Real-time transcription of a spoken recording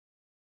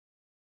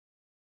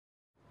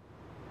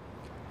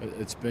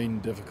It's been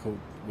difficult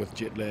with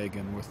jet lag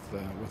and with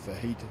the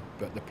heat,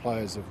 but the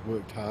players have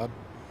worked hard,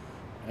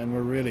 and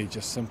we're really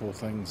just simple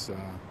things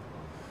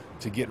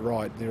to get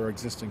right. There are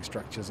existing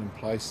structures in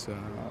place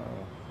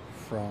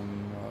from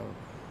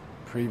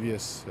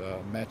previous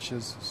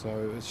matches,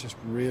 so it's just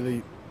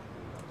really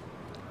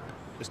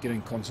just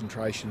getting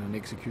concentration and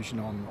execution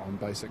on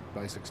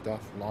basic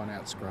stuff, line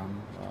out,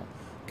 scrum,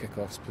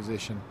 kick-offs,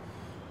 possession,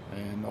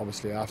 and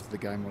obviously after the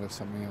game we'll have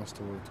something else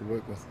to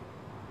work with.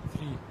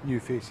 3 new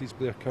faces,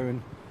 Blair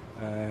Cowan,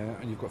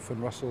 and you've got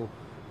Finn Russell,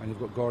 and you've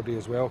got Gordy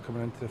as well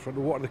coming into the front.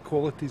 What are the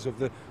qualities of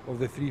the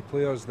 3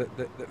 players that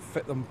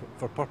fit them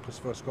for purpose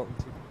for a Scotland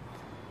team?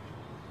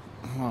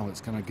 Well, it's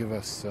going to give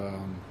us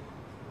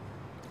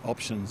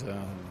options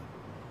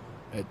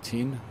at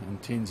 10,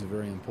 and 10's a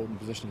very important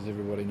position, as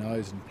everybody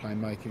knows, in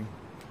playmaking,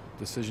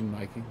 decision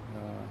making,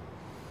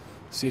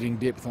 setting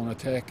depth on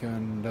attack,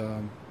 and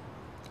a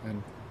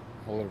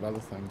whole lot of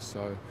other things.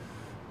 So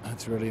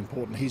it's really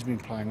important. He's been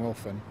playing well,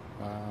 Finn.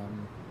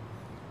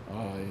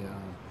 I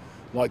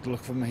like the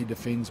look for him. He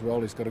defends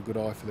well. He's got a good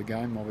eye for the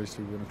game.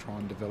 Obviously, we're going to try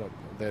and develop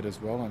that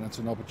as well. And it's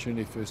an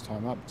opportunity, first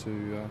time up,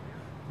 to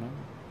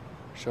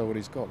show what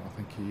he's got. I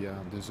think he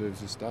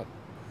deserves a start.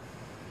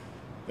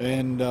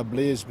 And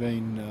Blair's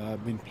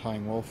been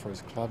playing well for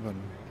his club,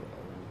 and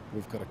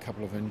we've got a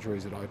couple of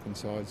injuries at open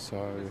side,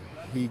 so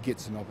he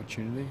gets an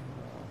opportunity.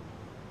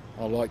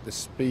 I like the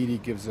speed he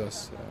gives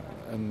us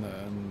in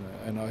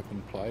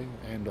open play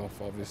and off,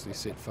 obviously,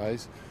 set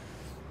phase.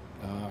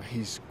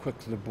 He's quick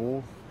to the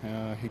ball.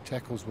 He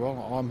tackles well.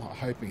 I'm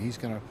hoping he's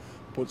going to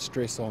put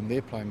stress on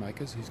their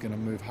playmakers. He's going to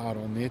move hard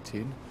on their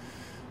 10,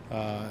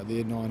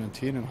 their 9 and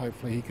 10, and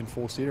hopefully he can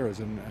force errors.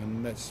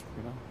 And that's,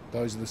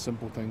 those are the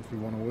simple things we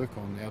want to work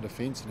on, our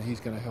defence, and he's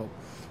going to help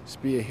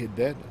spearhead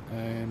that.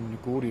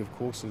 And Gordy, of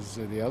course, is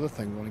the other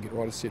thing. We want to get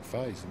right at set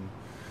phase, and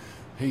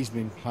he's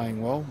been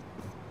playing well.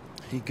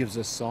 He gives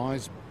us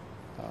size.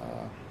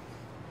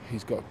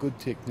 He's got good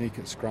technique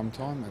at scrum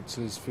time. It's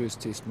his first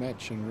test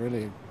match, and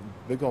really a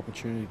big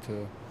opportunity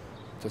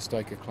to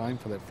stake a claim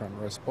for that front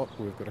row spot.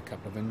 We've got a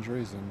couple of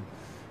injuries,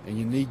 and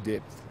you need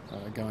depth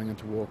going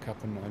into World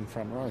Cup in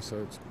front row.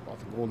 So I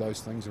think all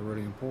those things are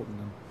really important,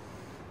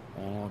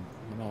 and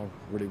I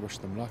really wish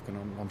them luck, and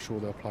I'm sure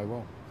they'll play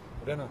well.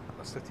 We're in a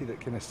city that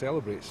kind of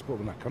celebrates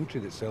sport, in a country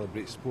that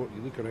celebrates sport.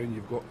 You look around,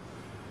 you've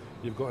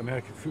got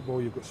American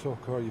football, you've got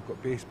soccer, you've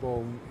got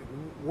baseball.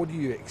 What do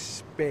you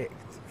expect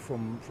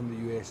from the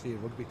USA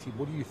rugby team?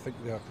 What do you think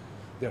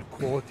their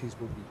qualities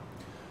will be?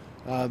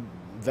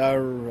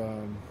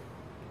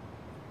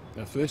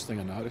 The first thing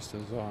I noticed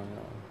is I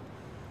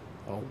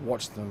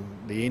watched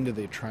the end of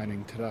their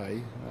training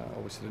today.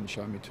 Obviously didn't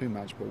show me too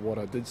much, but what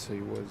I did see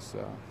was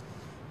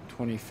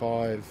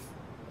 25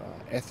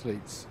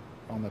 athletes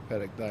on the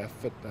paddock. They are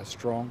fit, they're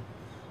strong.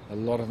 A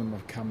lot of them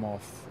have come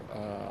off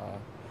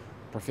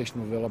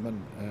professional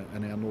development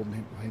in our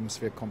Northern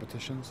Hemisphere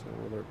competitions,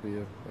 whether it be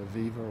a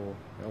Viva or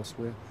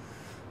elsewhere.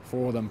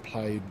 4 of them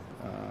played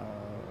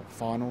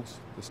finals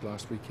this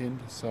last weekend,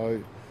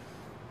 so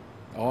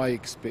I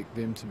expect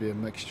them to be a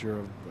mixture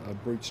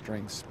of brute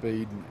strength,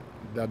 speed.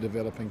 They're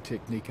developing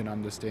technique and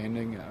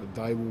understanding.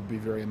 They will be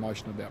very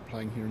emotional about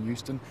playing here in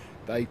Houston.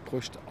 They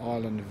pushed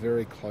Ireland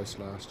very close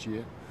last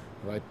year.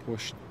 They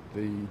pushed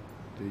the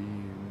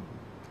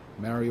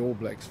Maori All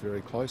Blacks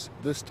very close.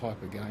 This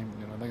type of game,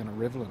 they're going to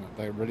revel in it.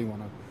 They really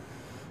want to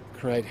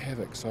create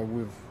havoc. So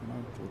we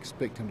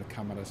expect them to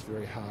come at us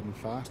very hard and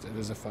fast. It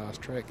is a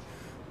fast track.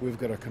 We've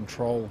got to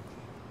control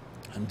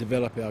and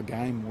develop our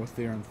game with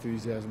their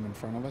enthusiasm in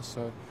front of us.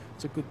 So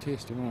it's a good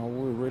test.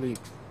 We're really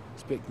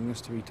expecting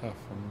this to be tough,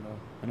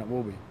 and it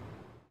will be.